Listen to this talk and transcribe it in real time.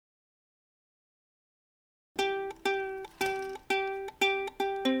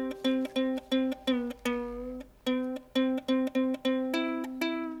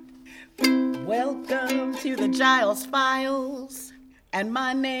Giles Files, and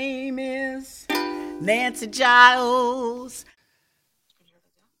my name is Nancy Giles.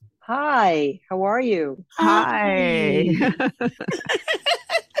 Hi, how are you? Hi.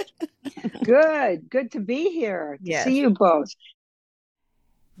 Good to be here. Yes. To see you both.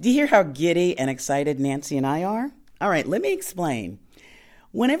 Do you hear how giddy and excited Nancy and I are? All right, let me explain.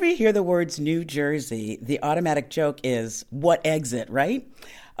 Whenever you hear the words New Jersey, the automatic joke is, what exit, right?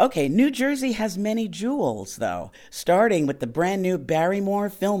 Okay, New Jersey has many jewels, though, starting with the brand new Barrymore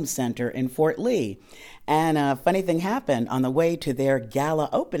Film Center in Fort Lee. And a funny thing happened on the way to their gala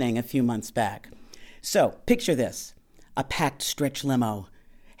opening a few months back. So, picture this, a packed stretch limo,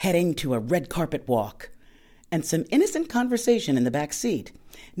 heading to a red carpet walk, and some innocent conversation in the back seat.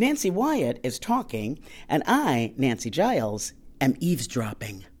 Nancy Wyatt is talking, and I, Nancy Giles, am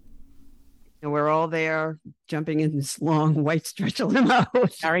eavesdropping. And we're all there jumping in this long white stretch of limo.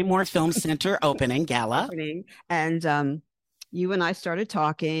 Barrymore Film Center opening gala. And you and I started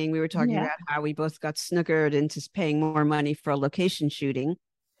talking. We were talking about how we both got snookered into paying more money for a location shooting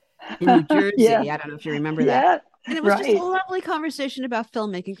in New Jersey. I don't know if you remember that. And it was just a lovely conversation about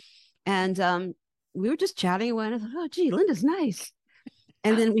filmmaking. And we were just chatting away. And I thought, oh, gee, Linda's nice.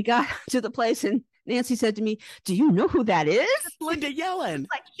 And then we got to the place and Nancy said to me, do you know who that is? Linda Yellen.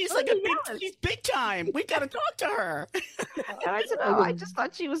 She's big time. We got to talk to her. And I said, oh, I just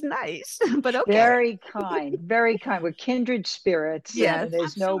thought she was nice. But okay. Very kind. We're kindred spirits. Yeah,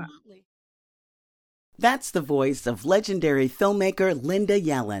 there's absolutely. That's the voice of legendary filmmaker Linda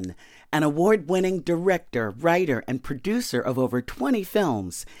Yellen, an award-winning director, writer, and producer of over 20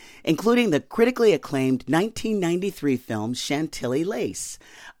 films, including the critically acclaimed 1993 film Chantilly Lace,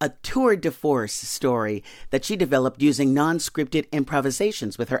 a tour de force story that she developed using non-scripted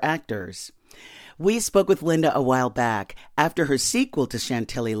improvisations with her actors. We spoke with Linda a while back after her sequel to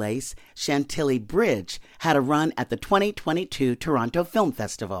Chantilly Lace, Chantilly Bridge, had a run at the 2022 Toronto Film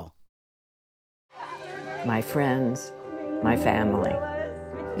Festival. My friends, my family.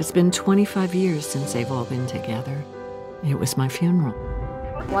 It's been 25 years since they've all been together. It was my funeral.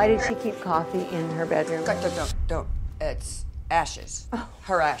 Why did she keep coffee in her bedroom? Don't. It's ashes.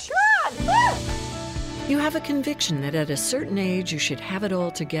 Her ashes. You have a conviction that at a certain age you should have it all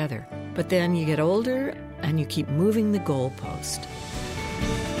together. But then you get older and you keep moving the goalpost.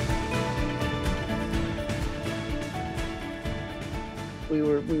 We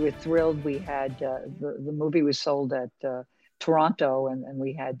were thrilled. We had the movie was sold at Toronto, and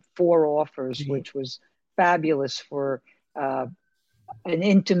we had 4 offers, which was fabulous for an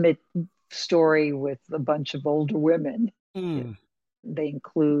intimate story with a bunch of older women. They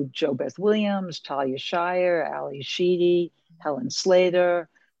include Jo Beth Williams, Talia Shire, Ali Sheedy, Helen Slater,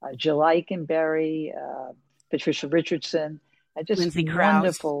 Jill Eikenberry, Patricia Richardson. Just Lindsay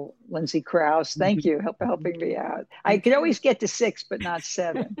wonderful. Lindsay Krause. Thank you for helping me out. I could always get to 6, but not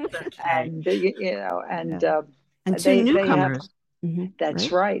 7. And and 2 newcomers.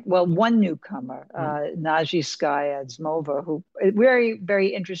 That's right. Well, one newcomer, Naji Skaya-Dzmova, who a very, very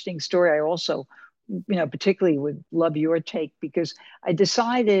interesting story. I also, particularly would love your take, because I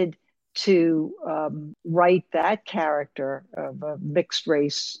decided to write that character of a mixed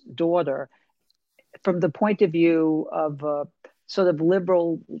race daughter from the point of view of a sort of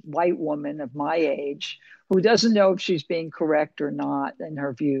liberal white woman of my age who doesn't know if she's being correct or not in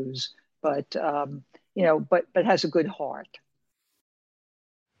her views, but has a good heart.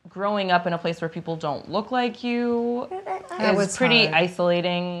 Growing up in a place where people don't look like you was pretty hard.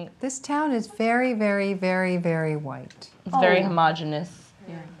 Isolating. This town is very, very, very, very white. It's very homogenous.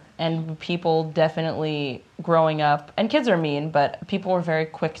 Yeah. And people definitely growing up, and kids are mean, but people were very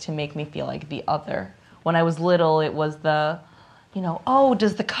quick to make me feel like the other. When I was little, it was the,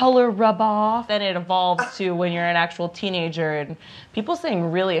 does the color rub off? Then it evolves to when you're an actual teenager and people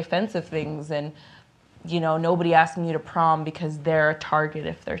saying really offensive things and, nobody asking you to prom because they're a target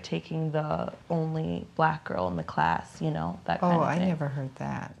if they're taking the only black girl in the class, that kind of thing. Oh, I never heard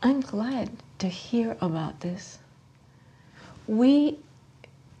that. I'm glad to hear about this. We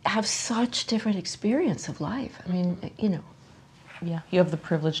have such different experience of life. I mean, Yeah, you have the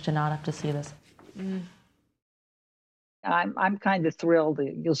privilege to not have to see this. I'm kind of thrilled.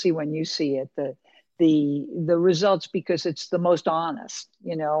 You'll see when you see it the results, because it's the most honest.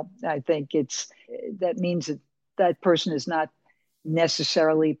 I think that means that person is not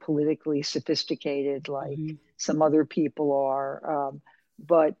necessarily politically sophisticated like some other people are,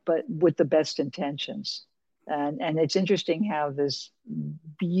 but with the best intentions. And it's interesting how this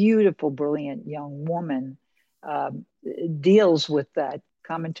beautiful, brilliant young woman deals with that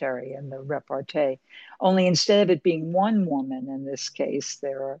commentary and the repartee. Only instead of it being one woman in this case,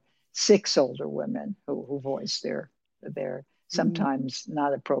 there are 6 older women who voiced their sometimes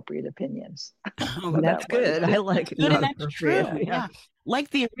not appropriate opinions. Oh, that's good. I like it. Good, and that's true. Yeah.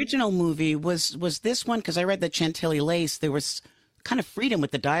 Like the original movie, was this one, because I read that Chantilly Lace, there was kind of freedom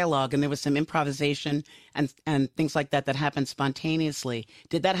with the dialogue, and there was some improvisation and things like that happened spontaneously.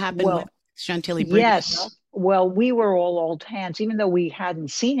 Did that happen with Chantilly Briggs? Yes. Well, we were all old hands, even though we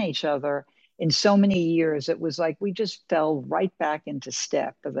hadn't seen each other in so many years. It was like we just fell right back into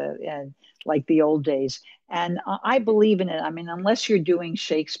step and like the old days. And I believe in it. I mean, unless you're doing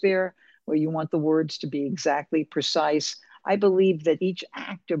Shakespeare, where you want the words to be exactly precise, I believe that each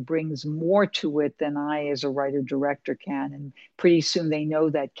actor brings more to it than I, as a writer director, can. And pretty soon they know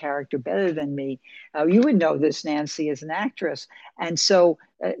that character better than me. You would know this, Nancy, as an actress. And so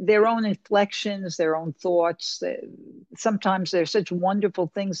their own inflections, their own thoughts, sometimes they're such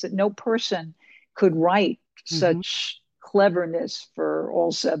wonderful things that no person could write such cleverness for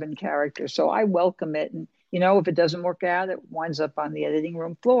all 7 characters. So I welcome it. And, if it doesn't work out, it winds up on the editing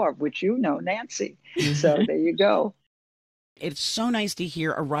room floor, which Nancy. So there you go. It's so nice to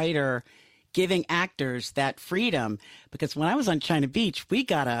hear a writer giving actors that freedom, because when I was on China Beach, we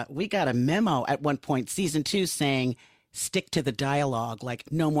got a memo at one point, season 2, saying stick to the dialogue,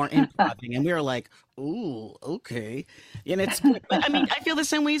 like no more improvising. And we were like, ooh, okay. And it's, I mean, I feel the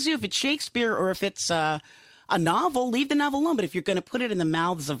same way as you. If it's Shakespeare or if it's a novel, leave the novel alone. But if you're going to put it in the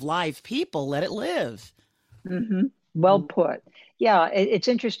mouths of live people, let it live. Well put. Yeah, it's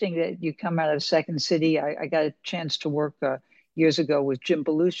interesting that you come out of Second City. I got a chance to work years ago with Jim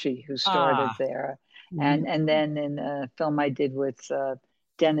Belushi, who started there. And then in a film I did with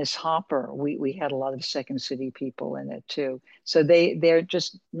Dennis Hopper, we had a lot of Second City people in it too. So they're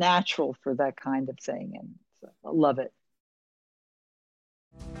just natural for that kind of thing. And so I love it.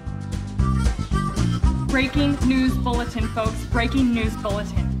 Breaking news bulletin, folks. Breaking news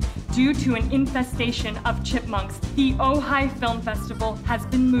bulletin. Due to an infestation of chipmunks, the Ojai Film Festival has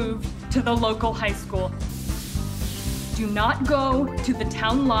been moved to the local high school. Do not go to the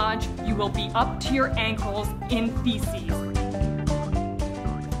town lodge. You will be up to your ankles in feces.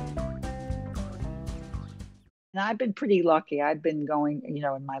 And I've been pretty lucky. I've been going,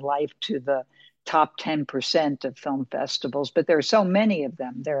 in my life to the top 10% of film festivals, but there are so many of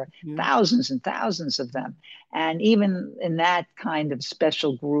them. There are thousands and thousands of them. And even in that kind of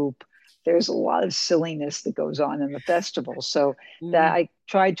special group, there's a lot of silliness that goes on in the festival. So that I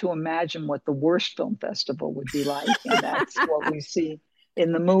tried to imagine what the worst film festival would be like. And that's what we see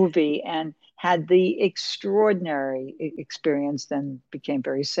in the movie, and had the extraordinary experience, then became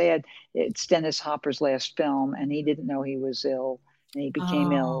very sad. It's Dennis Hopper's last film, and he didn't know he was ill. And he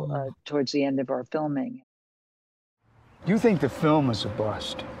became ill towards the end of our filming. You think the film is a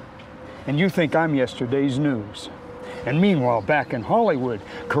bust, and you think I'm yesterday's news. And meanwhile, back in Hollywood,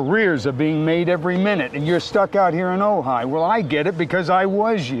 careers are being made every minute, and you're stuck out here in Ojai. Well, I get it because I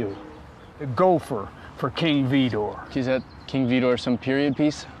was you. The gopher for King Vidor. Is that King Vidor some period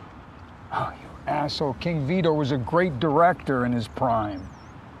piece? Oh, you asshole. King Vidor was a great director in his prime.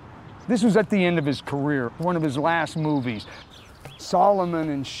 This was at the end of his career, one of his last movies. Solomon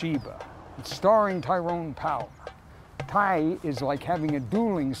and Sheba, starring Tyrone Power. Ty is like having a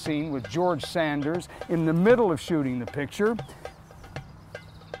dueling scene with George Sanders in the middle of shooting the picture.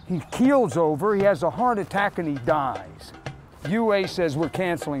 He keels over, he has a heart attack, and he dies. UA says we're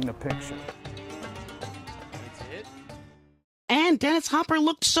canceling the picture. And Dennis Hopper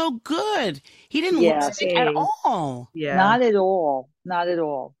looked so good. He didn't look sick at all. Yeah. Not at all. Not at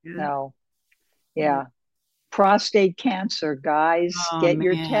all. Yeah. No. Yeah. Prostate cancer, guys. Get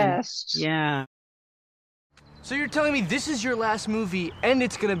your tests. Yeah. So you're telling me this is your last movie and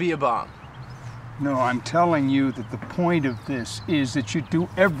it's gonna be a bomb? No, I'm telling you that the point of this is that you do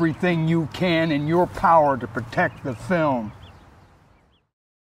everything you can in your power to protect the film.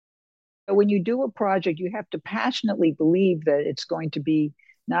 When you do a project, you have to passionately believe that it's going to be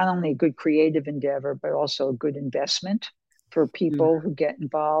not only a good creative endeavor, but also a good investment for people who get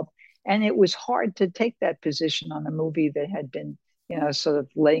involved. And it was hard to take that position on a movie that had been, sort of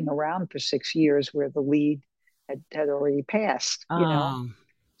laying around for 6 years, where the lead had already passed,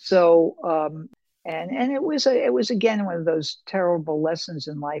 So, and it was again one of those terrible lessons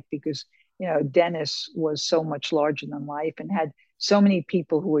in life, because, Dennis was so much larger than life and had so many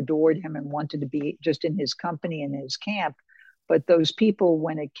people who adored him and wanted to be just in his company and his camp. But those people,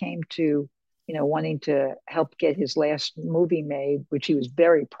 when it came to wanting to help get his last movie made, which he was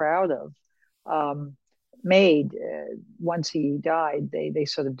very proud of, once he died, they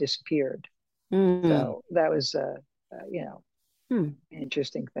sort of disappeared. So that was, an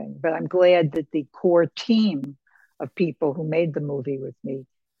interesting thing. But I'm glad that the core team of people who made the movie with me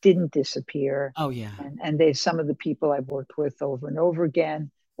didn't disappear. Oh, yeah. And there's some of the people I've worked with over and over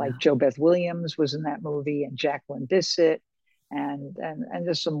again, like Jo Beth Williams was in that movie, and Jacqueline Bisset, and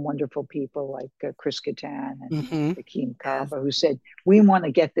there's some wonderful people like Chris Kattan and Hakeem Kaba who said, we want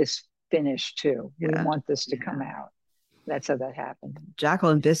to get this finished too. We want this to come out. That's how that happened.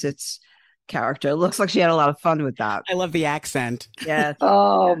 Jacqueline Bisset's character looks like she had a lot of fun with that. I love the accent. Yeah.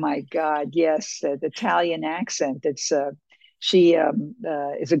 Oh my God, yes, the Italian accent. It's she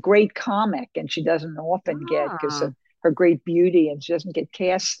is a great comic, and she doesn't often get, because of her great beauty, and she doesn't get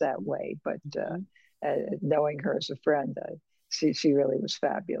cast that way. But knowing her as a friend, she really was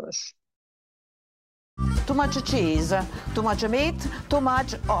fabulous. Too much cheese, too much meat, too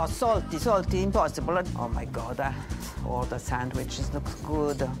much, salty, impossible. Oh my God, all the sandwiches look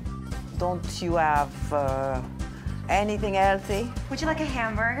good. Don't you have anything healthy? Would you like a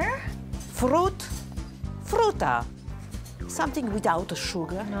hamburger? Fruta. Something without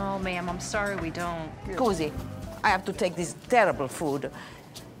sugar. No, ma'am, I'm sorry, we don't. Scusi, I have to take this terrible food.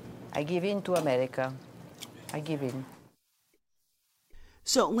 I give in to America. I give in.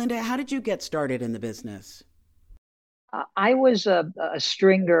 So, Linda, how did you get started in the business? I was a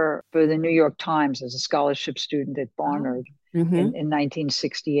stringer for the New York Times as a scholarship student at Barnard in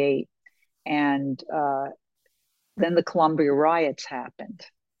 1968. And then the Columbia riots happened.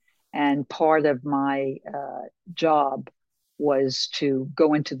 And part of my job was to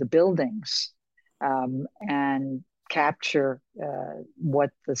go into the buildings and capture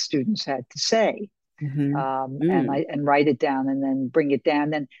what the students had to say. And write it down and then bring it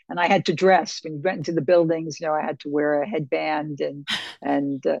down. And I had to dress when you went into the buildings. You know, I had to wear a headband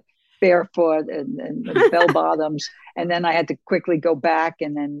and barefoot and bell bottoms. And then I had to quickly go back,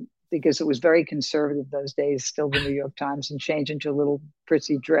 and then, because it was very conservative those days, still the New York Times, and change into a little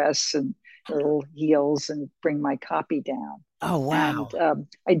prissy dress and little heels and bring my copy down. Oh, wow. And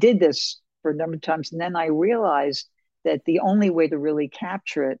I did this for a number of times. And then I realized that the only way to really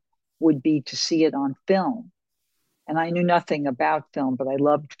capture it would be to see it on film. And I knew nothing about film, but I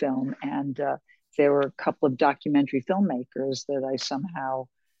loved film. And there were a couple of documentary filmmakers that I somehow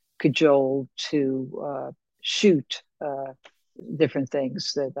cajoled to shoot different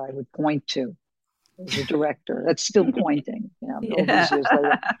things that I would point to as a director. That's still pointing, you know, all these years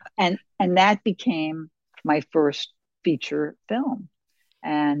later. And that became my first feature film.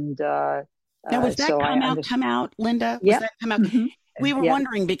 And now, was that come out, Linda? Yeah. Was that come out? We were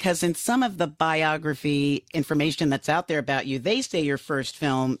wondering, because in some of the biography information that's out there about you, they say your first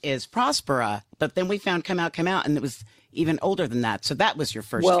film is Prospera, but then we found Come Out, and it was even older than that. So that was your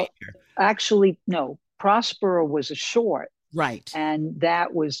first feature. Actually, no. Prospera was a short. Right. And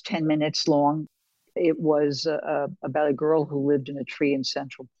that was 10 minutes long. It was about a girl who lived in a tree in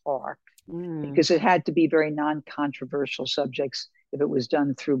Central Park, because it had to be very non-controversial subjects if it was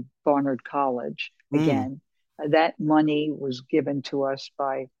done through Barnard College. Again, that money was given to us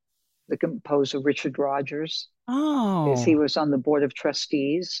by the composer Richard Rodgers. Because he was on the board of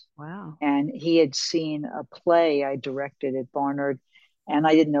trustees. Wow. And he had seen a play I directed at Barnard, and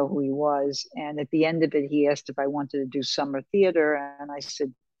I didn't know who he was. And at the end of it, he asked if I wanted to do summer theater. And I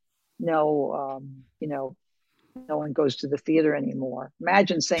said, no, you know, no one goes to the theater anymore.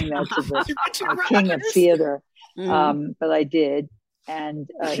 Imagine saying that to the king of theater. But I did. And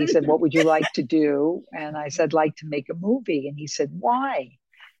he said, what would you like to do? And I said, I'd like to make a movie. And he said, why?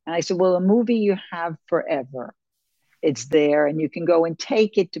 And I said, well, a movie you have forever. It's there, and you can go and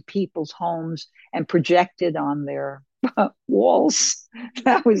take it to people's homes and project it on their walls.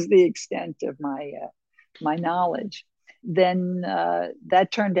 That was the extent of my my knowledge. Then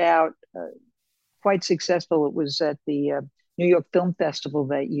that turned out quite successful. It was at the New York Film Festival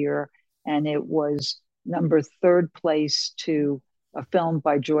that year, and it was number 3rd place to a film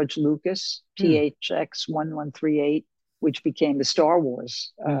by George Lucas, THX 1138, which became the Star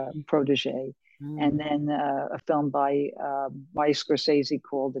Wars protege. And then a film by Scorsese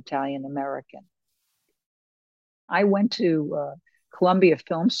called Italian American. I went to Columbia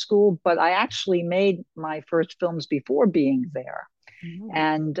Film School, but I actually made my first films before being there.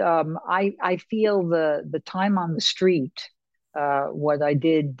 And I feel the time on the street, what I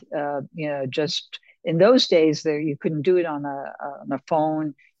did, you know, just in those days, there you couldn't do it on a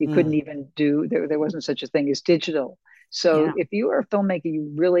phone. You couldn't even do, there wasn't such a thing as digital. So if you were a filmmaker,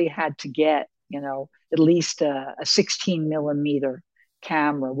 you really had to get, you know, at least a 16 millimeter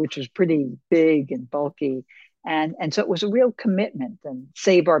camera, which was pretty big and bulky. And so it was a real commitment, and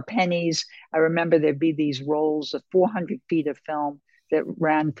save our pennies. I remember there'd be these rolls of 400 feet of film that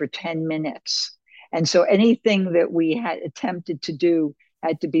ran for 10 minutes. And so anything that we had attempted to do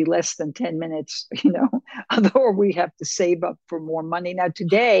had to be less than 10 minutes, you know, Or we have to save up for more money. Now,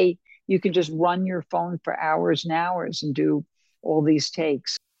 today, you can just run your phone for hours and hours and do all these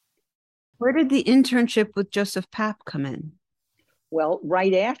takes. Where did the internship with Joseph Papp come in? Well,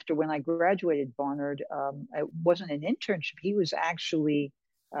 right after, when I graduated, Barnard, it wasn't an internship. He was actually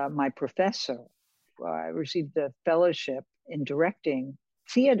my professor. I received a fellowship in directing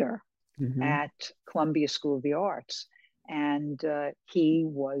theater at Columbia School of the Arts. And he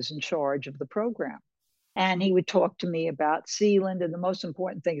was in charge of the program. And he would talk to me about, see, Linda, the most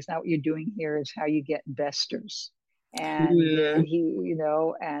important thing is not what you're doing here, is how you get investors. And he,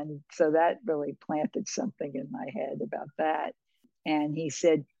 and so that really planted something in my head about that. And he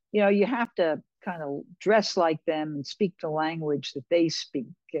said, you have to kind of dress like them and speak the language that they speak.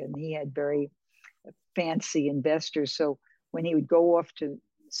 And he had very fancy investors. So when he would go off to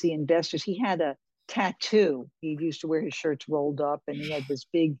see investors, he had a tattoo. He used to wear his shirts rolled up, and he had this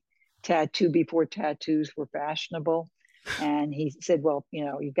big tattoo before tattoos were fashionable. And he said, well,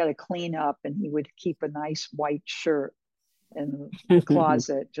 you've got to clean up. And he would keep a nice white shirt in the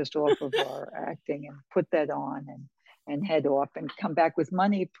closet just off of our acting, and put that on and head off and come back with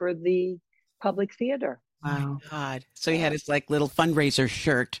money for the public theater. Wow. God. So he had his little fundraiser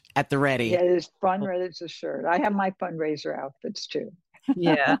shirt at the ready. Yeah, his fundraiser shirt. I have my fundraiser outfits too.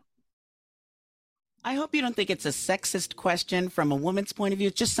 Yeah. I hope you don't think it's a sexist question from a woman's point of view.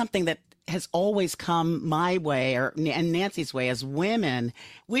 It's just something that has always come my way and Nancy's way as women.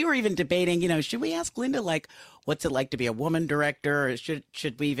 We were even debating, should we ask Linda, what's it like to be a woman director? Or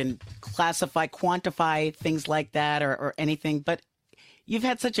should we even quantify things like that or anything? But you've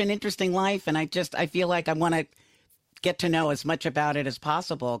had such an interesting life, and I feel like I want to get to know as much about it as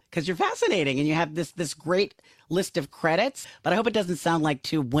possible, because you're fascinating and you have this great list of credits. But I hope it doesn't sound like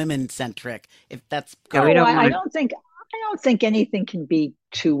too women-centric, if that's good. I don't think anything can be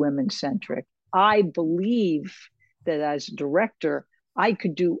too women-centric. I believe that as a director, I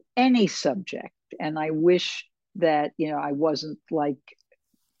could do any subject, and I wish that I wasn't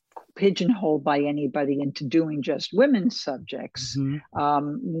pigeonholed by anybody into doing just women's subjects.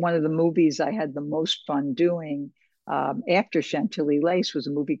 One of the movies I had the most fun doing after Chantilly Lace was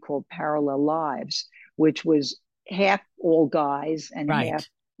a movie called Parallel Lives, which was half all guys and half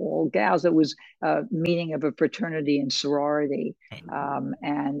all gals. It was a meeting of a fraternity and sorority,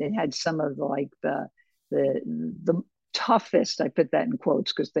 and it had some of the toughest, I put that in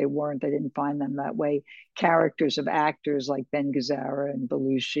quotes because they weren't, I didn't find them that way, characters of actors like Ben Gazzara and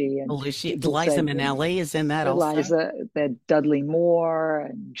Belushi. And Liza Minnelli is in that also. That Dudley Moore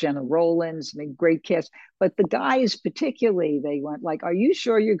and Jenna Rollins, great cast. But the guys particularly, they went are you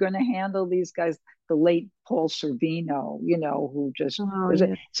sure you're going to handle these guys? The late Paul Sorvino, who just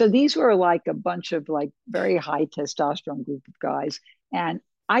so these were a bunch of very high testosterone group of guys. And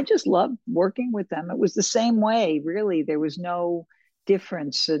I just loved working with them. It was the same way, really. There was no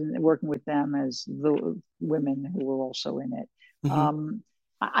difference in working with them as the women who were also in it.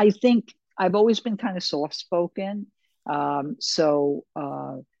 I think I've always been kind of soft-spoken. So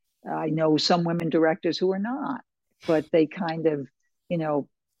I know some women directors who are not, but they kind of,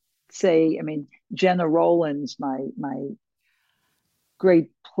 say, Jenna Rollins, my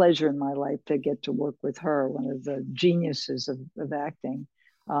great pleasure in my life to get to work with her, one of the geniuses of acting.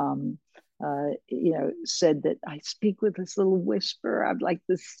 Said that I speak with this little whisper. I'm like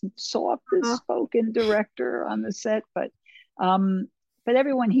this softest spoken director on the set, but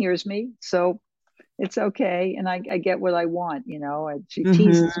everyone hears me, so it's okay, and I get what I want. She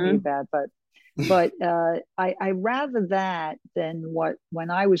teases me about, but I rather that than when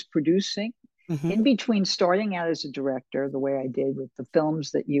I was producing. In between starting out as a director, the way I did with the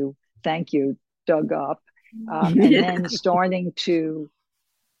films that you dug up, and then starting to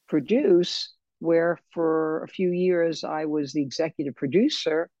produce, where for a few years I was the executive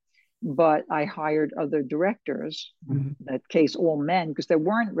producer, but I hired other directors, in that case all men, because there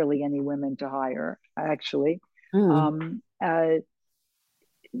weren't really any women to hire, actually. I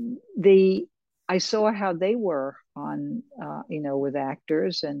saw how they were on, with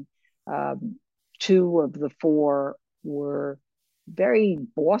actors, and 2 of the 4 were very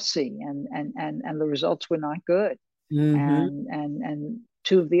bossy, and the results were not good. And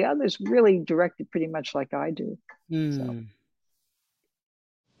 2 of the others really directed pretty much like I do. So.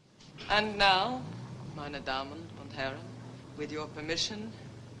 And now, meine Damen und Herren, with your permission,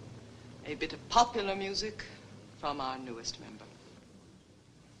 a bit of popular music from our newest member.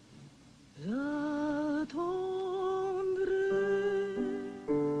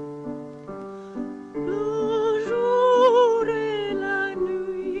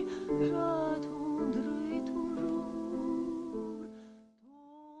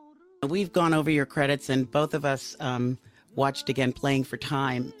 we've gone over your credits, and both of us watched again Playing for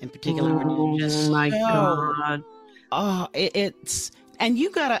Time in particular. Oh my God. Oh, it's, and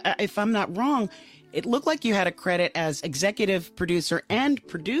you got a, if I'm not wrong, it looked like you had a credit as executive producer and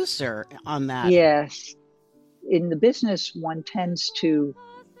producer on that. Yes. In the business, one tends to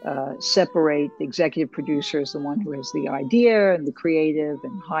separate the executive producer as the one who has the idea and the creative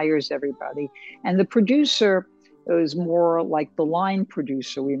and hires everybody. And the producer is more like the line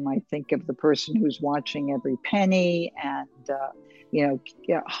producer. We might think of the person who's watching every penny and,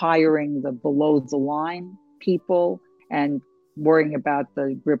 hiring the below the line people and worrying about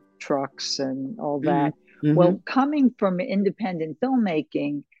the grip trucks and all that. Mm-hmm. Well, coming from independent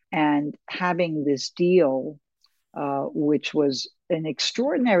filmmaking and having this deal, which was an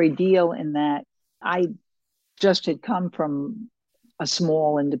extraordinary deal in that I just had come from a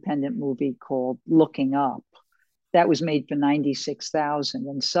small independent movie called Looking Up that was made for $96,000,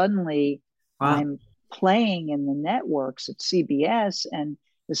 and suddenly I'm playing in the networks at CBS, and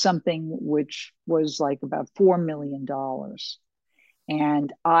something which was like about $4 million.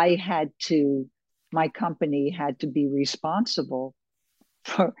 And my company had to be responsible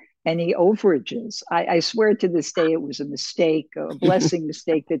for any overages. I swear to this day it was a mistake, a blessing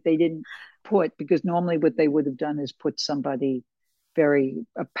mistake that they didn't put, because normally what they would have done is put somebody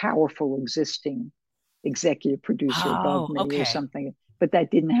a powerful existing executive producer above me or something. But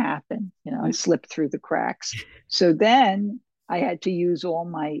that didn't happen. I slipped through the cracks. So then I had to use all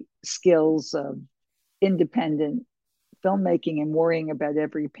my skills of independent filmmaking and worrying about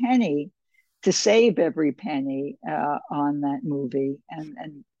every penny to save every penny on that movie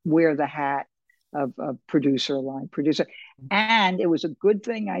and wear the hat of line producer. And it was a good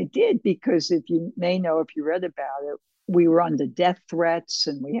thing I did, because if you may know, if you read about it, we were under death threats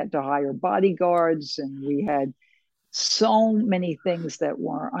and we had to hire bodyguards and we had so many things that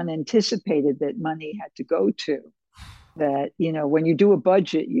were unanticipated that money had to go to, that, when you do a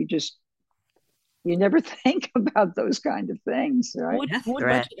budget, you never think about those kind of things, right?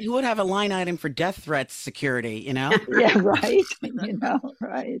 Who would have a line item for death threats security, Yeah, right.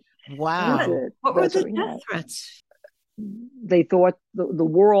 Right. Wow. What were the death threats? They thought, the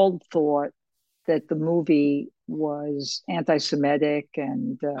world thought that the movie was anti-Semitic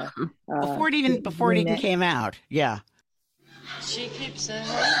and before it even came out. Yeah. She keeps her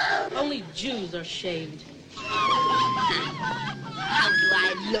hair. Only Jews are shaved. How do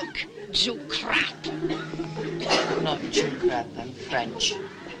I look? Jew crap. I'm not Jew crap, I'm French.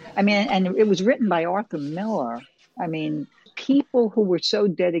 I mean, and it was written by Arthur Miller. I mean, people who were so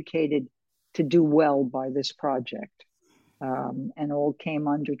dedicated to do well by this project, and all came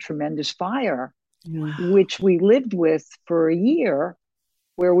under tremendous fire, which we lived with for a year,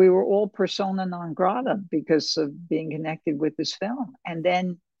 where we were all persona non grata because of being connected with this film. And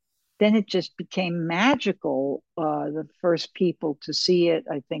then it just became magical. The first people to see it,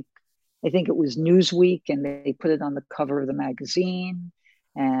 I think it was Newsweek, and they put it on the cover of the magazine,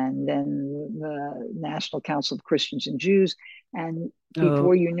 and then the National Council of Christians and Jews. And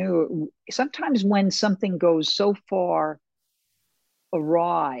before you knew it, sometimes when something goes so far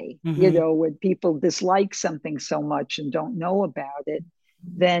awry, when people dislike something so much and don't know about it,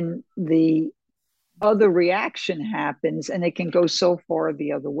 then the other reaction happens and it can go so far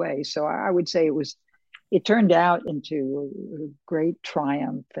the other way. So I would say it turned out into a great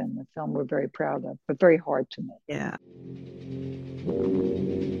triumph and a film we're very proud of, but very hard to make. Yeah.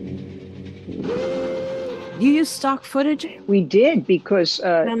 You used stock footage? We did, because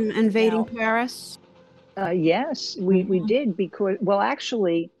them invading Paris? Yes, we did, because, well,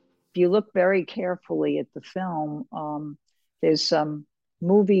 actually, if you look very carefully at the film, there's a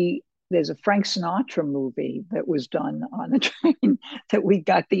Frank Sinatra movie that was done on a train that we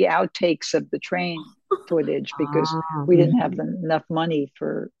got the outtakes of the train footage because we didn't have enough money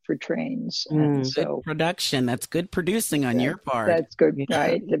for trains. And so good production. That's good producing on your part. That's good,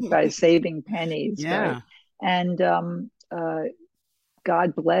 right? By saving pennies. Yeah. Right? And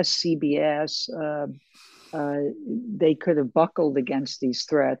God bless CBS. They could have buckled against these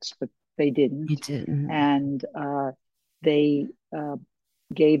threats, but they didn't. They didn't. And they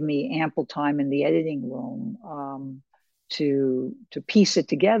gave me ample time in the editing room to piece it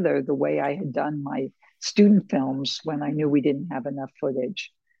together the way I had done my student films when I knew we didn't have enough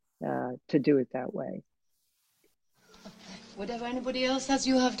footage to do it that way. Whatever anybody else has,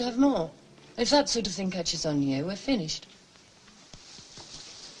 you have to have more. If that sort of thing catches on here, we're finished.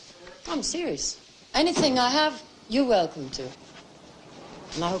 I'm serious. Anything I have, you're welcome to.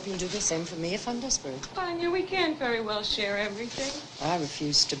 And I hope you'll do the same for me if I'm desperate. Vanya, we can't very well share everything. I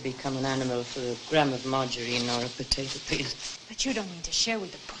refuse to become an animal for a gram of margarine or a potato peel. But you don't mean to share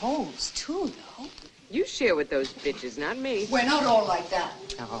with the Poles, too, though. You share with those bitches, not me. We're not all like that.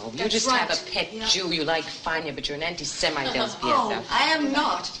 Oh, you That's just right. have a pet Jew you like, Fania, but you're an anti-Semite, Elspie. Oh, I am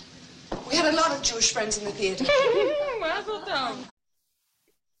not. We had a lot of Jewish friends in the theater.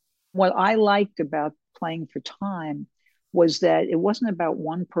 What I liked about Playing for Time was that it wasn't about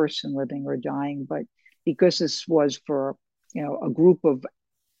one person living or dying, but because this was for, a group of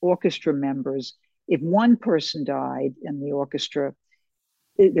orchestra members, if one person died in the orchestra,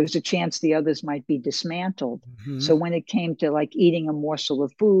 there was a chance the others might be dismantled. Mm-hmm. So when it came to like eating a morsel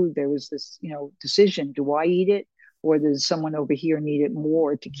of food, there was this, decision: do I eat it, or does someone over here need it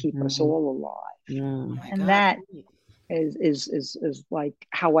more to keep us all alive? Oh and that is like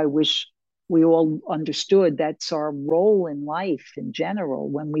how I wish we all understood that's our role in life in general.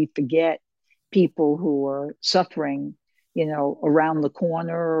 When we forget people who are suffering, around the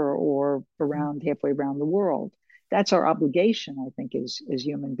corner or around halfway around the world, that's our obligation, I think, as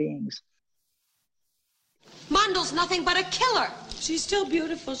human beings. Mondel's nothing but a killer. She's still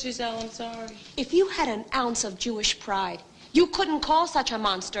beautiful, Giselle, I'm sorry. If you had an ounce of Jewish pride, you couldn't call such a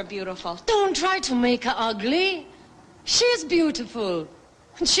monster beautiful. Don't try to make her ugly. She's beautiful.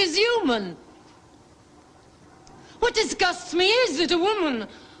 And she's human. What disgusts me is that a woman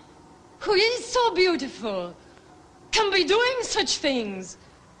who is so beautiful can be doing such things.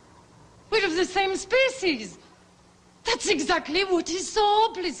 We're of the same species. That's exactly what is so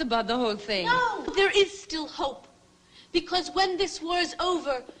hopeless about the whole thing. No, there is still hope. Because when this war is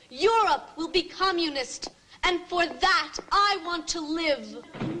over, Europe will be communist. And for that, I want to live.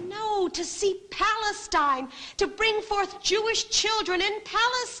 No, to see Palestine, to bring forth Jewish children in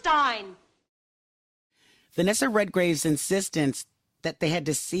Palestine. Vanessa Redgrave's insistence that they had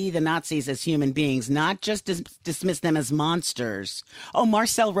to see the Nazis as human beings, not just dismiss them as monsters. Oh,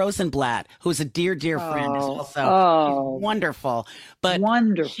 Marcel Rosenblatt, who's a dear, dear friend, is also wonderful. But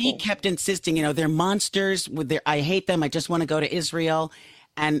she kept insisting, they're monsters. I hate them. I just want to go to Israel.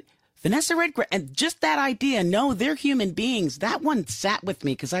 And Vanessa Redgrave, and just that idea, no, they're human beings. That one sat with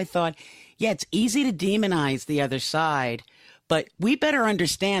me because I thought, yeah, it's easy to demonize the other side, but we better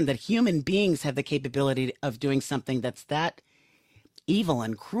understand that human beings have the capability of doing something that's that evil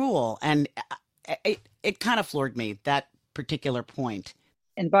and cruel. And it kind of floored me, that particular point.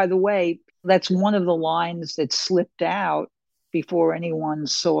 And by the way, that's one of the lines that slipped out before anyone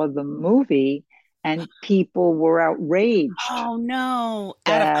saw the movie, and people were outraged. Oh no!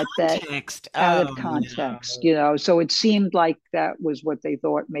 Out of context. Out of context, So it seemed like that was what they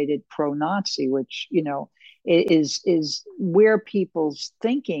thought made it pro-Nazi, which is where people's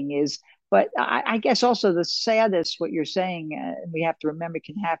thinking is. But I guess also the saddest, what you're saying, we have to remember,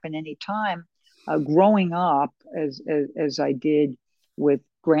 can happen anytime. Growing up, as I did, with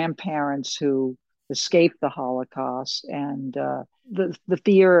grandparents who escaped the Holocaust, and the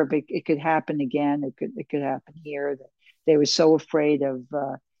fear of it could happen again. It could happen here. They were so afraid of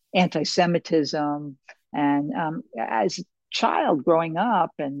anti-Semitism, and as a child growing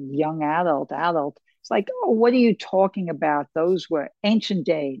up and young adult, it's like, oh, what are you talking about? Those were ancient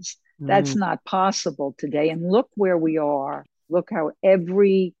days. That's not possible today. And look where we are. Look how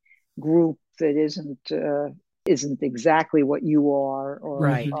every group that isn't exactly what you are or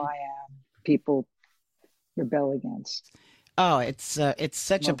I am, people rebel against. Oh, it's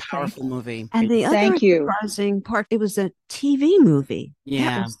such a powerful movie. And the other surprising part, it was a TV movie. Yeah.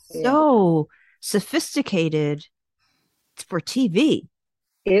 That was so sophisticated for TV.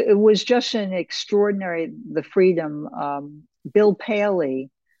 It was just an extraordinary, the freedom. Bill Paley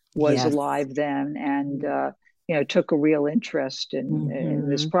was alive then, and took a real interest in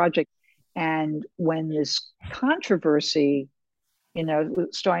this project. And when this controversy,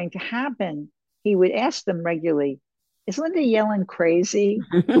 was starting to happen, he would ask them regularly, "Is Linda Yellen crazy?"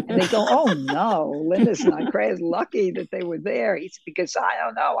 And they go, "Oh no, Linda's not crazy. Lucky that they were there." He said, "Because I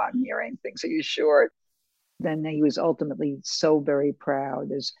don't know, I'm hearing things. Are you sure?" Then he was ultimately so very proud,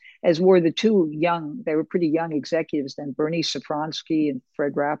 as were the two they were pretty young executives then, Bernie Safransky and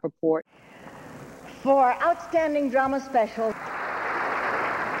Fred Rappaport. For Outstanding Drama Special,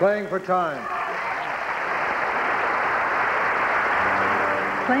 Playing for Time.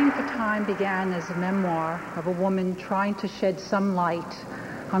 Playing for Time began as a memoir of a woman trying to shed some light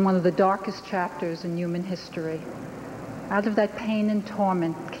on one of the darkest chapters in human history. Out of that pain and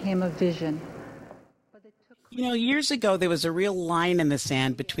torment came a vision. Years ago, there was a real line in the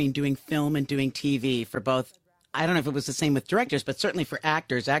sand between doing film and doing TV for both I don't know if it was the same with directors, but certainly for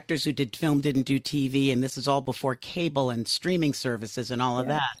actors who did film didn't do TV, and this is all before cable and streaming services and all of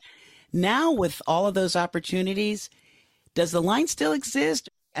that. Now, with all of those opportunities, does the line still exist?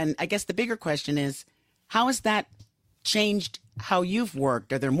 And I guess the bigger question is, how has that changed how you've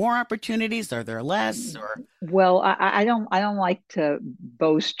worked? Are there more opportunities? Are there less? Or well, I don't like to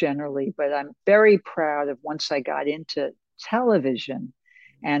boast generally, but I'm very proud of once I got into television.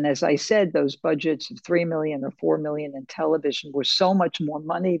 And as I said, those budgets of 3 million or 4 million in television were so much more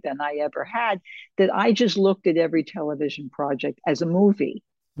money than I ever had that I just looked at every television project as a movie.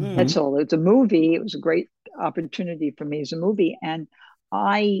 Mm-hmm. That's all. It's a movie. It was a great opportunity for me as a movie. And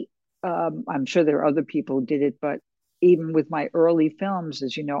I'm sure there are other people who did it, but even with my early films,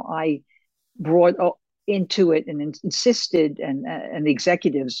 as you know, I brought into it and insisted, and the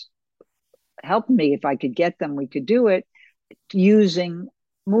executives helped me. If I could get them, we could do it using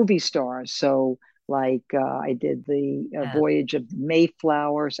movie stars. So like I did the Voyage of the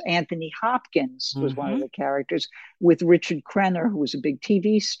Mayflowers. Anthony Hopkins was one of the characters, with Richard Crenna, who was a big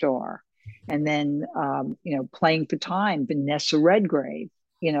TV star. And then, Playing for Time, Vanessa Redgrave,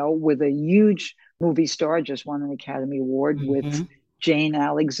 with a huge movie star, just won an Academy Award with Jane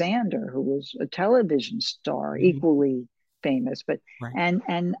Alexander, who was a television star, equally famous. But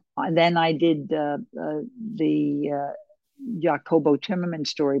and then I did the Jacobo Timmerman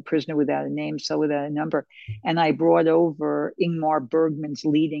story, Prisoner Without a Name, Cell Without a Number. And I brought over Ingmar Bergman's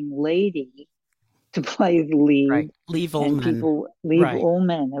Leading Lady to play the lead. Liv Ullmann.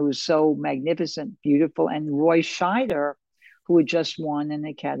 Ullmann, who was so magnificent, beautiful. And Roy Scheider, who had just won an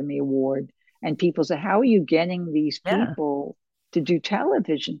Academy Award. And people say, how are you getting these people to do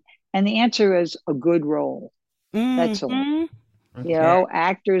television? And the answer is a good role. That's all. Okay.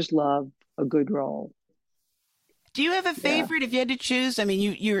 Actors love a good role. Do you have a favorite if you had to choose? I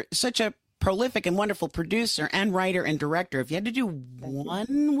mean, you're such a prolific and wonderful producer and writer and director. If you had to do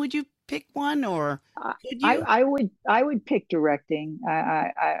one, would you pick one, or could you? I would pick directing.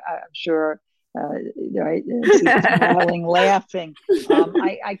 I'm sure. Right, smiling, laughing.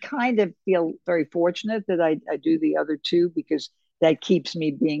 I kind of feel very fortunate that I do the other two, because that keeps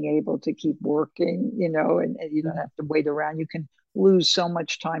me being able to keep working. And you don't have to wait around. You can lose so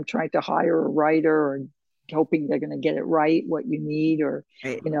much time trying to hire a writer or hoping they're going to get it right, what you need, or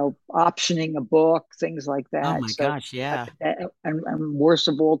optioning a book, things like that. Oh my gosh, yeah. And worst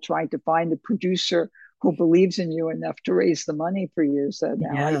of all, trying to find a producer who believes in you enough to raise the money for you. So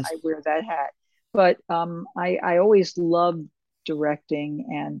now I wear that hat. But I always loved directing,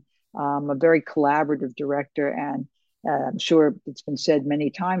 and I'm a very collaborative director. And I'm sure it's been said many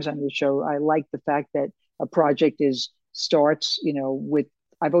times on your show, I like the fact that a project starts, with,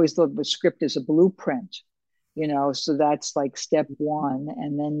 I've always thought of a script as a blueprint. So that's like step one,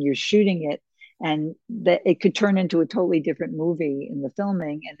 and then you're shooting it, and that it could turn into a totally different movie in the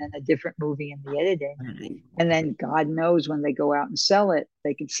filming, and then a different movie in the editing. And then God knows when they go out and sell it,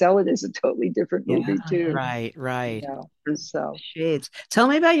 they could sell it as a totally different movie too. Right. So shades. Tell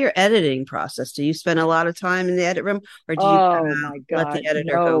me about your editing process. Do you spend a lot of time in the edit room, or do you let the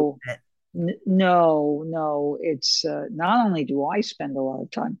editor go with it? No. It's not only do I spend a lot of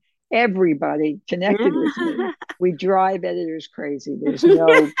time, everybody connected with me. We drive editors crazy. There's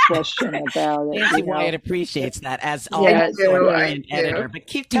no question about it. Nancy Wyatt appreciates that, as always, an editor. But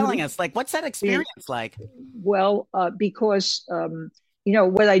keep telling us, what's that experience like? Well, because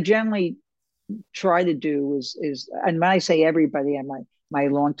what I generally try to do is, and when I say everybody, and my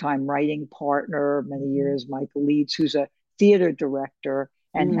longtime writing partner, many years, Michael Leeds, who's a theater director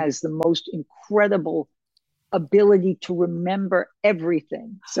and has the most incredible ability to remember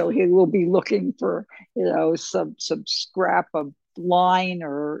everything. So he will be looking for, some scrap of line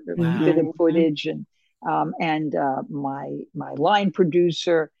or bit of footage, and my line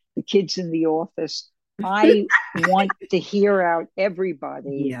producer, the kids in the office. I want to hear out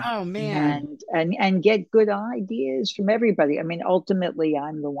everybody. Oh man. And get good ideas from everybody. I mean, ultimately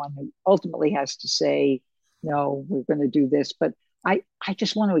I'm the one who ultimately has to say, no, we're going to do this, but I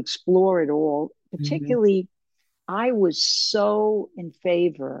just want to explore it all. Particularly, I was so in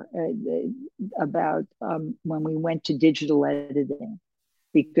favor about when we went to digital editing,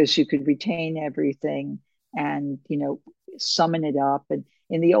 because you could retain everything and, summon it up. And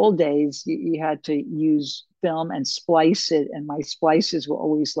in the old days, you had to use film and splice it. And my splices were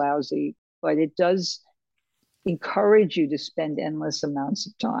always lousy, but it does encourage you to spend endless amounts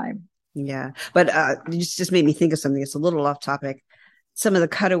of time. Yeah. But you just made me think of something. It's a little off topic. Some of the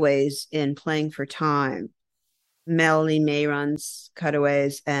cutaways in Playing for Time, Melanie Mayron's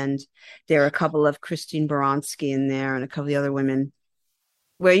cutaways, and there are a couple of Christine Baranski in there and a couple of the other women,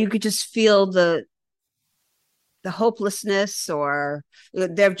 where you could just feel the the hopelessness, or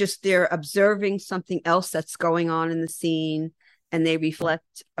they're observing something else that's going on in the scene, and they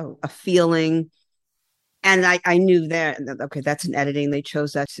reflect a feeling. And I knew that, okay, that's an editing. They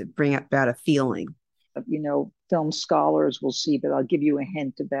chose that to bring about a feeling. Film scholars will see, but I'll give you a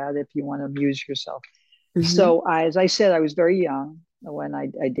hint about it if you want to amuse yourself. So as I said, I was very young when I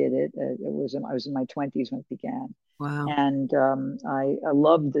did it. I was in my 20s when it began. Wow. And I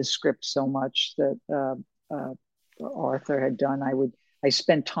loved the script so much that Arthur had done. I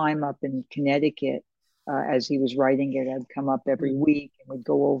spent time up in Connecticut as he was writing it. I'd come up every week and would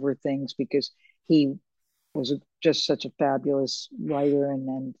go over things because he was just such a fabulous writer,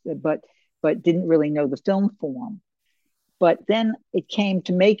 but didn't really know the film form. But then it came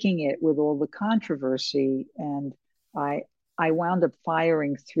to making it with all the controversy, and I wound up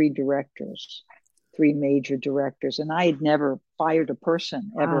firing three major directors, and I had never fired a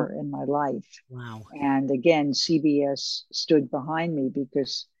person ever in my life. Wow. And again, CBS stood behind me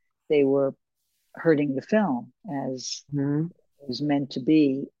because they were hurting the film as it was meant to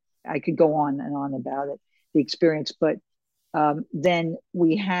be. I could go on and on about it, the experience, but then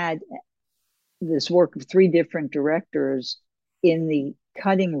we had this work of three different directors in the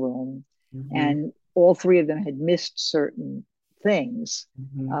cutting room, and all three of them had missed certain things.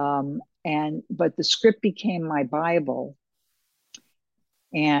 But the script became my Bible,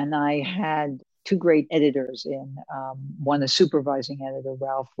 and I had two great editors one a supervising editor,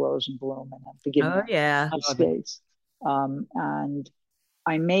 Ralph Rosenblum, and I'm beginning mistakes. And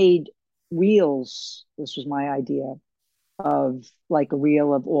I made reels. This was my idea of like a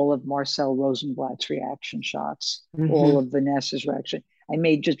reel of all of Marcel Rosenblatt's reaction shots, all of Vanessa's reaction. I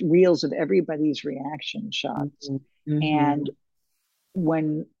made just reels of everybody's reaction shots. And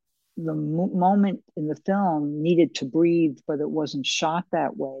when the moment in the film needed to breathe, but it wasn't shot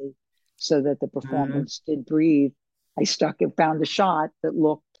that way so that the performance did breathe, I found a shot that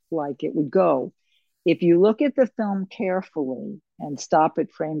looked like it would go. If you look at the film carefully and stop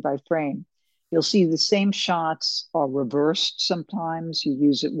it frame by frame, you'll see the same shots are reversed sometimes. You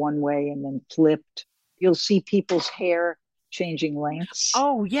use it one way and then flipped. You'll see people's hair changing lengths.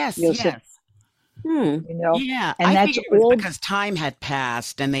 Oh, yes, Yeah. And that's it was because time had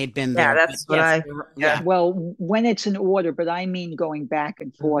passed and they'd been there. That's what Well, when it's in order, but I mean going back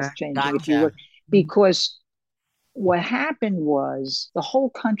and forth, changing. If you look, because what happened was the whole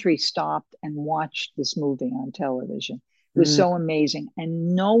country stopped and watched this movie on television. It was so amazing,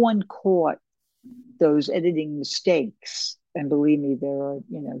 and no one caught those editing mistakes. And believe me, there are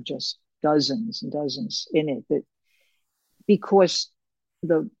just dozens and dozens in it, that because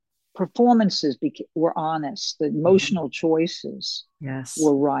the performances were honest, the emotional choices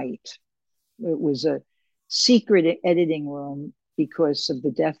were right. It was a secret editing room because of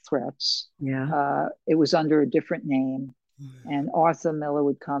the death threats. It was under a different name, and Arthur Miller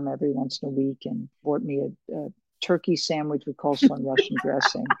would come every once in a week and brought me a turkey sandwich with coleslaw and Russian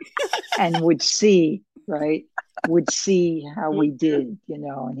dressing, and would see how we did,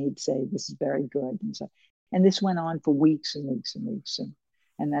 and he'd say, "This is very good." And this went on for weeks and weeks and weeks,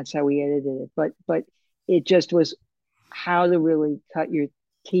 and that's how we edited it. But it just was how to really cut your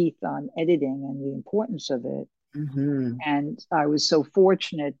teeth on editing and the importance of it. And I was so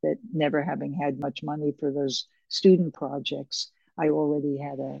fortunate that, never having had much money for those student projects, I already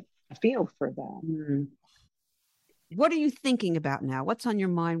had a feel for that. What are you thinking about now? What's on your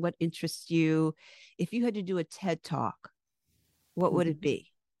mind? What interests you? If you had to do a TED Talk, what would it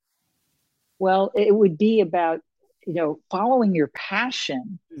be? Well, it would be about, following your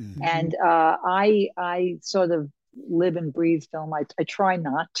passion. And I sort of live and breathe film. I try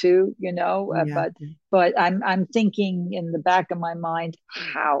not to, but I'm thinking in the back of my mind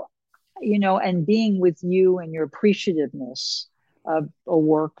how, and being with you and your appreciativeness of a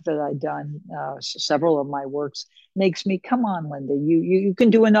work that I've done, several of my works, makes me, come on, Linda, you can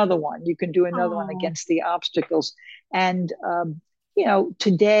do another one. You can do another one against the obstacles. And,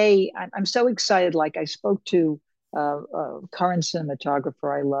 today I'm so excited. Like, I spoke to a current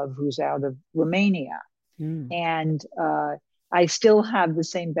cinematographer I love who's out of Romania. And I still have the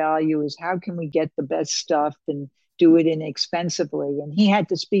same value as how can we get the best stuff and do it inexpensively. And he had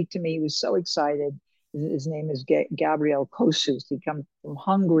to speak to me. He was so excited. His name is Gabriel Kossuth. He comes from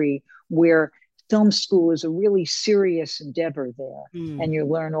Hungary, where film school is a really serious endeavor there. And you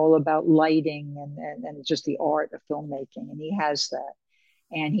learn all about lighting and just the art of filmmaking. And he has that.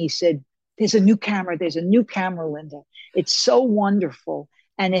 And he said, there's a new camera, Linda. It's so wonderful.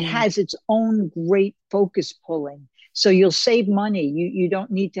 And it has its own great focus pulling. So you'll save money. You don't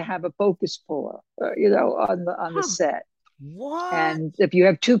need to have a focus puller, on the set. What? And if you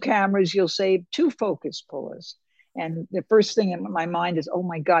have two cameras, you'll save two focus pullers. And the first thing in my mind is, oh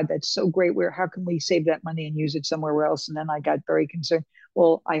my God, that's so great. How can we save that money and use it somewhere else? And then I got very concerned.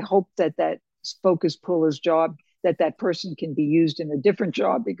 Well, I hope that focus puller's job, that person can be used in a different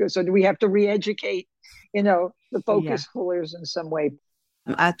job, because so do we have to re-educate, the focus pullers in some way?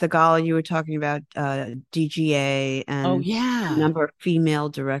 At the gala, you were talking about DGA, and the number of female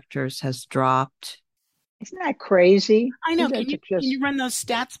directors has dropped. Isn't that crazy? I know. Can you run those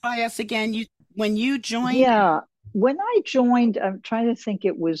stats by us again? When you joined? Yeah. When I joined, I'm trying to think,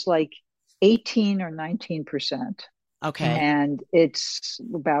 it was like 18 or 19%. Okay. And it's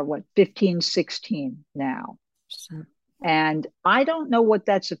about 15, 16 now. And I don't know what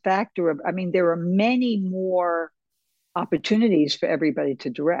that's a factor of. I mean, there are many more opportunities for everybody to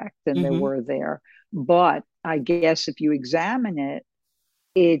direct than there were there. But I guess if you examine it,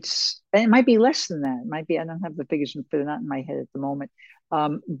 and it might be less than that. It might be, I don't have the figures, they're not in my head at the moment.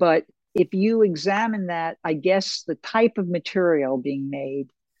 But if you examine that, I guess the type of material being made,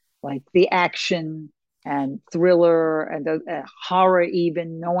 like the action and thriller and horror,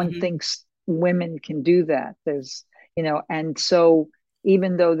 even, no one thinks women can do that. There's, and so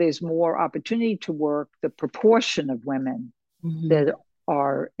even though there's more opportunity to work, the proportion of women that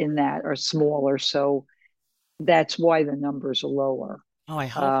are in that are smaller. So that's why the numbers are lower. Oh, I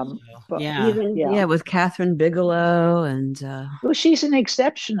hope so. Yeah, with Catherine Bigelow and well, she's an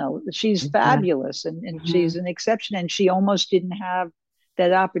exceptional. She's fabulous, and she's an exception. And she almost didn't have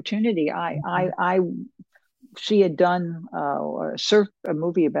that opportunity. She had done a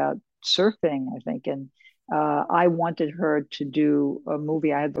movie about surfing, I think, and I wanted her to do a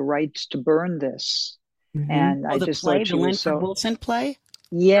movie. I had the rights to burn this, and I just thought she was so. Wilson play.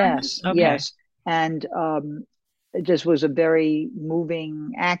 Yes, yes, and it just was a very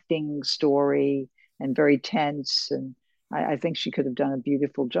moving acting story and very tense. And I think she could have done a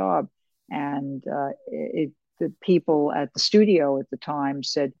beautiful job. And the people at the studio at the time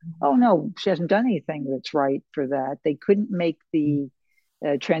said, oh, no, she hasn't done anything that's right for that. They couldn't make the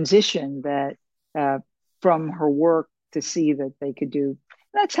transition that from her work to see that they could do.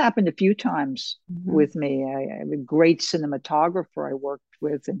 That's happened a few times with me. I have a great cinematographer I worked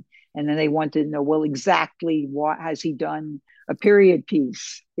with, and then they wanted to know, well, exactly what has he done a period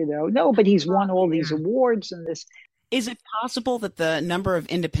piece? No, but he's won all these awards and this. Is it possible that the number of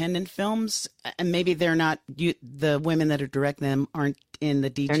independent films, and maybe they're not, the women that are directing them aren't in the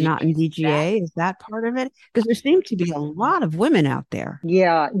DGA? They're not in DGA. Is that part of it? Because there seem to be a lot of women out there.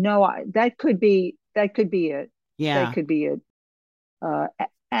 Yeah, no, that could be it. Yeah, that could be it.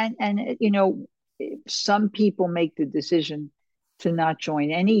 And some people make the decision to not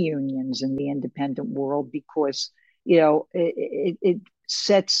join any unions in the independent world because it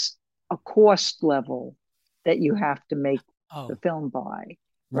sets a cost level that you have to make the film by,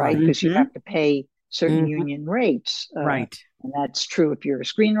 right? Because you have to pay certain union rates, right? And that's true if you're a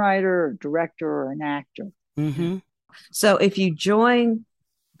screenwriter, or director, or an actor. So if you join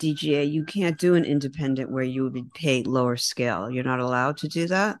DGA, you can't do an independent where you would be paid lower scale. You're not allowed to do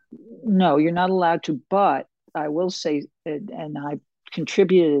that? No, you're not allowed to. But I will say, and I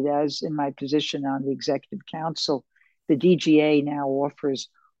contributed as in my position on the executive council, the DGA now offers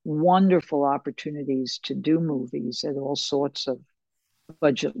wonderful opportunities to do movies at all sorts of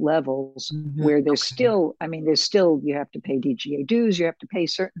budget levels where there's still, you have to pay DGA dues, you have to pay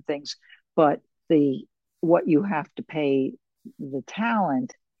certain things, but what you have to pay the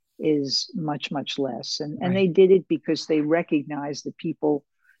talent is much, much less. And they did it because they recognize that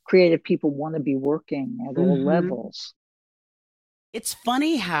creative people want to be working at all levels. It's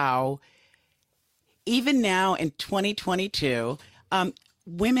funny how even now in 2022,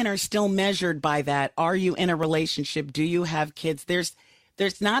 women are still measured by that. Are you in a relationship? Do you have kids? There's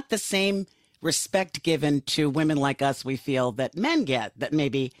not the same respect given to women like us, we feel, that men get, that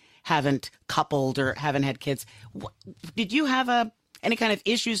maybe haven't coupled or haven't had kids. Did you have any kind of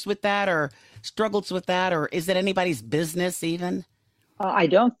issues with that or struggles with that, or is it anybody's business even? I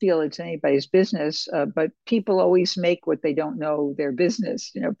don't feel it's anybody's business, but people always make what they don't know their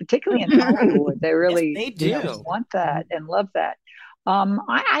business, particularly in Hollywood. They really yes, they do. Want that and love that.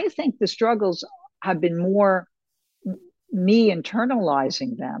 I think the struggles have been more me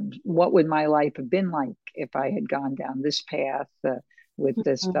internalizing them. What would my life have been like if I had gone down this path with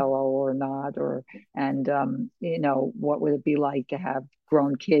this fellow or not? What would it be like to have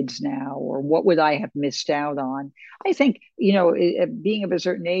grown kids now? Or what would I have missed out on? I think, being of a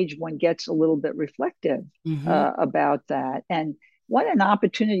certain age, one gets a little bit reflective about that. And what an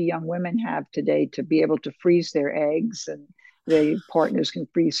opportunity young women have today to be able to freeze their eggs, and the partners can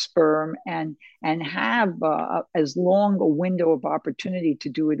freeze sperm, and have as long a window of opportunity to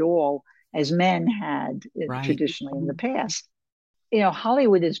do it all as men had traditionally in the past.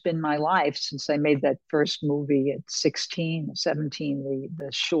 Hollywood has been my life since I made that first movie at 16 or 17,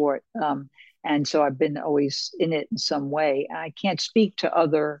 the short. And so I've been always in it in some way. I can't speak to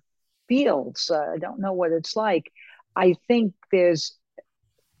other fields. I don't know what it's like. I think there's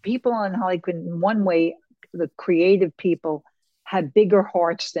people in Hollywood, in one way, the creative people have bigger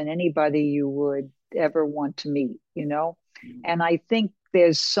hearts than anybody you would ever want to meet, And I think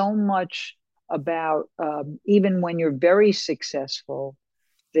there's so much about, even when you're very successful,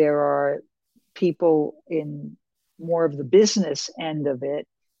 there are people in more of the business end of it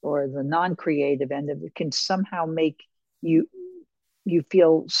or the non-creative end of it can somehow make you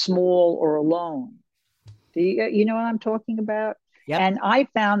feel small or alone. Do you know what I'm talking about? Yep. And I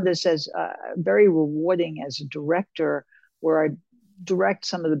found this as very rewarding as a director, where I direct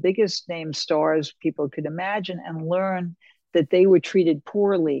some of the biggest name stars people could imagine and learn that they were treated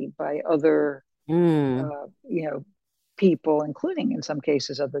poorly by other, people, including in some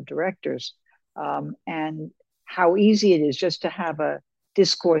cases other directors, and how easy it is just to have a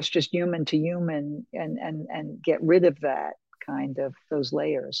discourse, just human to human, and get rid of that kind of those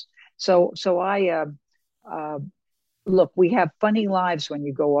layers. So I look, we have funny lives when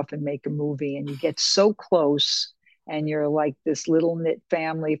you go off and make a movie, and you get so close. And you're like this little knit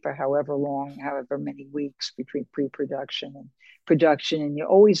family for however many weeks between pre-production and production. And you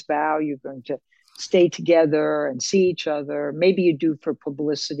always vow you're going to stay together and see each other. Maybe you do for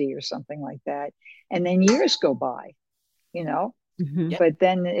publicity or something like that. And then years go by, Mm-hmm. But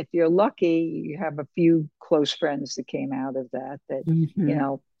then if you're lucky, you have a few close friends that came out of that,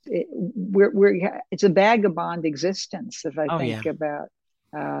 mm-hmm. It's a vagabond existence. If I think about,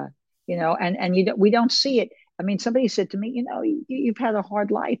 and we don't see it. I mean, somebody said to me, you've had a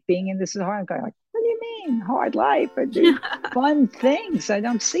hard life being in this. I'm going like, what do you mean hard life? I do fun things. I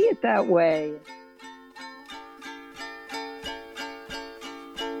don't see it that way.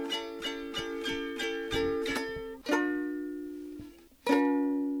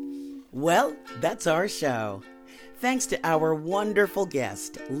 Well, that's our show. Thanks to our wonderful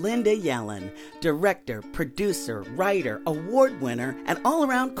guest, Linda Yellen, director, producer, writer, award winner, and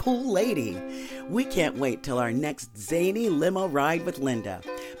all-around cool lady. We can't wait till our next zany limo ride with Linda.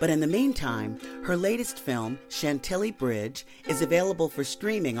 But in the meantime, her latest film, Chantilly Bridge, is available for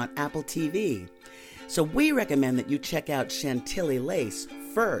streaming on Apple TV. So we recommend that you check out Chantilly Lace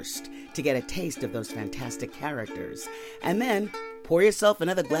first to get a taste of those fantastic characters. And then pour yourself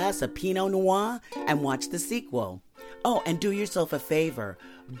another glass of Pinot Noir and watch the sequel. Oh, and do yourself a favor.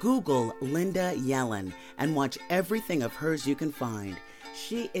 Google Linda Yellen and watch everything of hers you can find.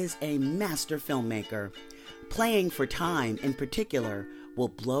 She is a master filmmaker. Playing for Time, in particular, will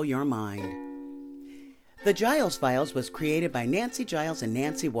blow your mind. The Giles Files was created by Nancy Giles and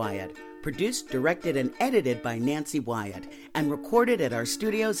Nancy Wyatt, produced, directed, and edited by Nancy Wyatt, and recorded at our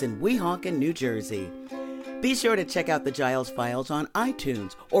studios in Weehawken, New Jersey. Be sure to check out the Giles Files on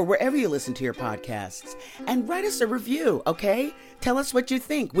iTunes or wherever you listen to your podcasts. And write us a review, okay? Tell us what you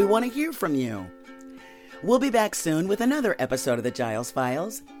think. We want to hear from you. We'll be back soon with another episode of the Giles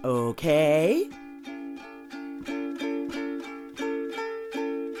Files, okay?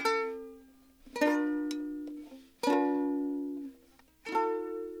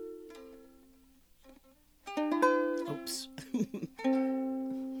 Oops.